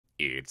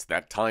It's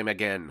that time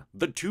again.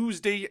 The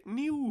Tuesday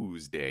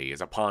News Day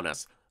is upon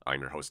us. I'm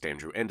your host,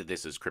 Andrew, and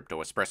this is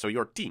Crypto Espresso,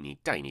 your teeny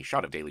tiny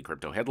shot of daily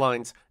crypto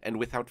headlines. And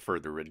without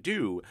further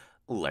ado,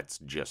 let's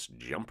just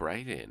jump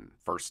right in.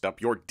 First up,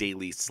 your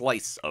daily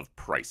slice of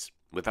price,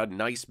 with a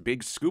nice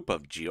big scoop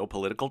of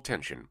geopolitical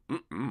tension.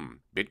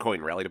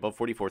 Bitcoin rallied above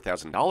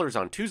 $44,000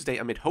 on Tuesday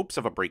amid hopes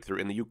of a breakthrough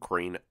in the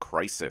Ukraine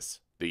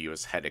crisis. The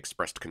U.S. had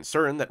expressed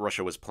concern that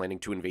Russia was planning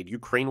to invade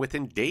Ukraine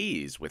within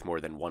days, with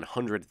more than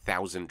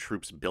 100,000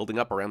 troops building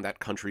up around that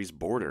country's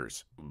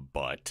borders.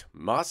 But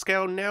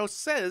Moscow now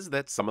says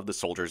that some of the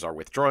soldiers are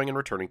withdrawing and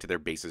returning to their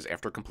bases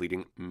after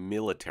completing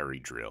military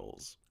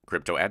drills.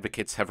 Crypto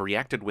advocates have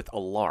reacted with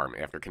alarm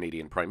after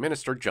Canadian Prime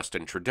Minister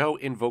Justin Trudeau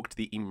invoked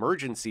the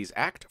Emergencies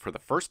Act for the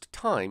first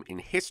time in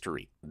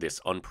history. This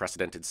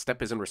unprecedented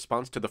step is in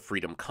response to the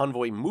Freedom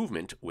Convoy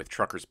movement, with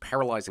truckers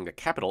paralyzing the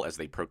capital as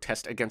they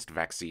protest against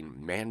vaccine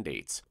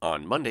mandates.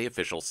 On Monday,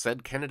 officials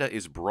said Canada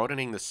is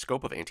broadening the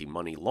scope of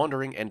anti-money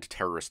laundering and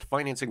terrorist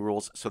financing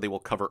rules so they will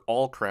cover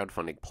all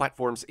crowdfunding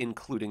platforms,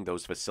 including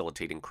those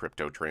facilitating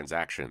crypto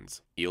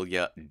transactions.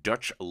 Ilya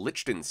Dutch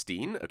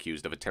Lichtenstein,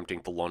 accused of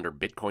attempting to launder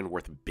Bitcoin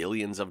worth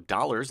billions of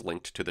dollars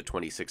linked to the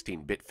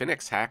 2016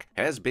 Bitfinex hack,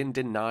 has been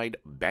denied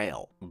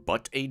bail.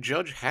 But a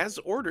judge has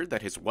ordered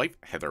that his wife,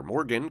 Heather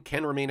Morgan,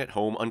 can remain at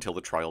home until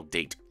the trial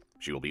date.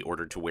 She will be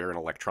ordered to wear an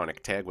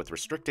electronic tag with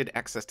restricted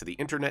access to the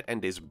internet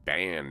and is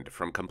banned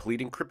from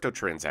completing crypto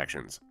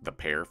transactions. The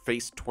pair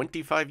face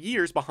 25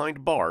 years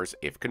behind bars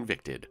if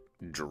convicted.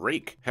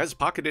 Drake has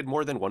pocketed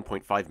more than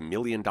 $1.5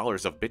 million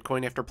of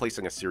Bitcoin after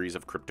placing a series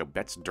of crypto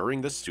bets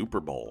during the Super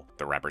Bowl.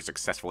 The rapper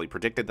successfully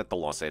predicted that the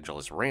Los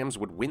Angeles Rams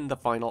would win the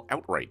final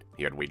outright.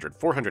 He had wagered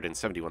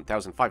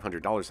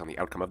 $471,500 on the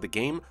outcome of the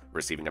game,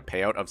 receiving a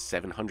payout of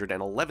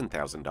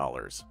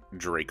 $711,000.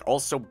 Drake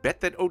also bet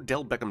that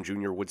Odell Beckham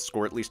Jr. would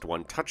score at least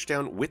one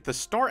touchdown, with the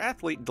star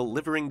athlete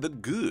delivering the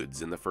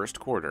goods in the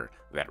first quarter.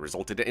 That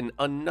resulted in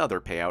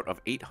another payout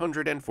of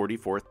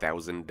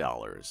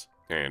 $844,000.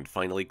 And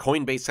finally,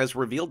 Coinbase has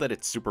revealed that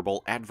its Super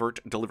Bowl advert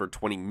delivered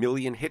 20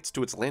 million hits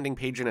to its landing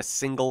page in a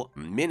single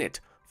minute,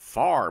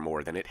 far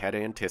more than it had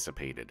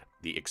anticipated.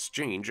 The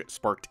exchange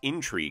sparked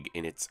intrigue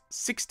in its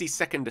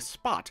 60-second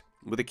spot,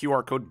 with a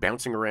QR code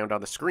bouncing around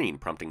on the screen,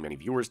 prompting many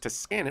viewers to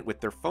scan it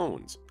with their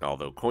phones.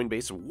 Although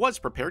Coinbase was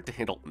prepared to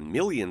handle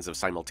millions of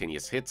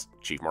simultaneous hits,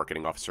 Chief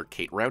Marketing Officer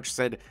Kate Rauch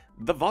said,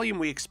 "The volume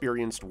we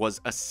experienced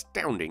was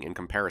astounding in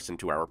comparison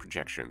to our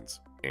projections."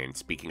 And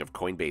speaking of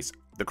Coinbase,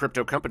 the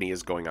crypto company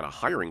is going on a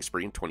hiring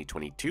spree in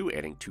 2022,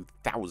 adding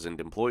 2,000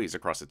 employees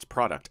across its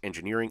product,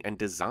 engineering, and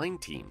design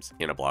teams.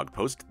 In a blog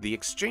post, the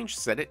exchange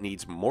said it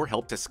needs more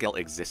help to scale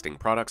existing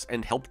products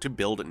and help to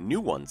build new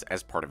ones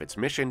as part of its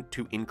mission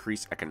to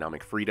increase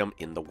economic freedom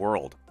in the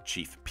world.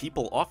 Chief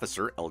People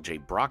Officer LJ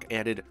Brock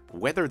added,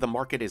 "Whether the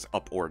market is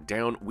up or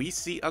down, we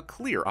see a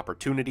clear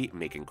opportunity,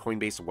 making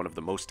Coinbase one of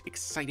the most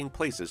exciting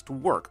places to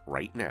work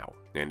right now."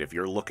 And if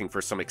you're looking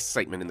for some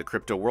excitement in the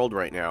crypto world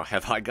right now,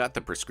 have I got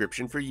the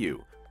prescription for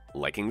you.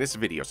 Liking this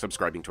video,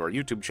 subscribing to our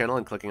YouTube channel,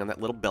 and clicking on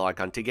that little bell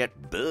icon to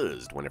get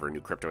buzzed whenever a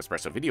new Crypto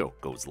Espresso video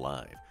goes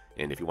live.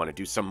 And if you want to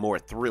do some more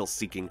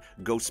thrill-seeking,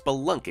 go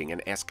spelunking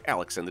and ask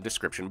Alex in the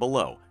description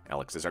below.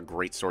 Alex is a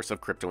great source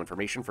of crypto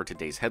information for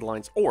today's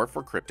headlines or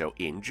for crypto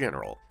in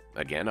general.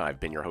 Again, I've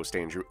been your host,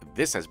 Andrew.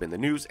 This has been the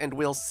news, and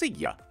we'll see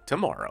ya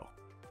tomorrow.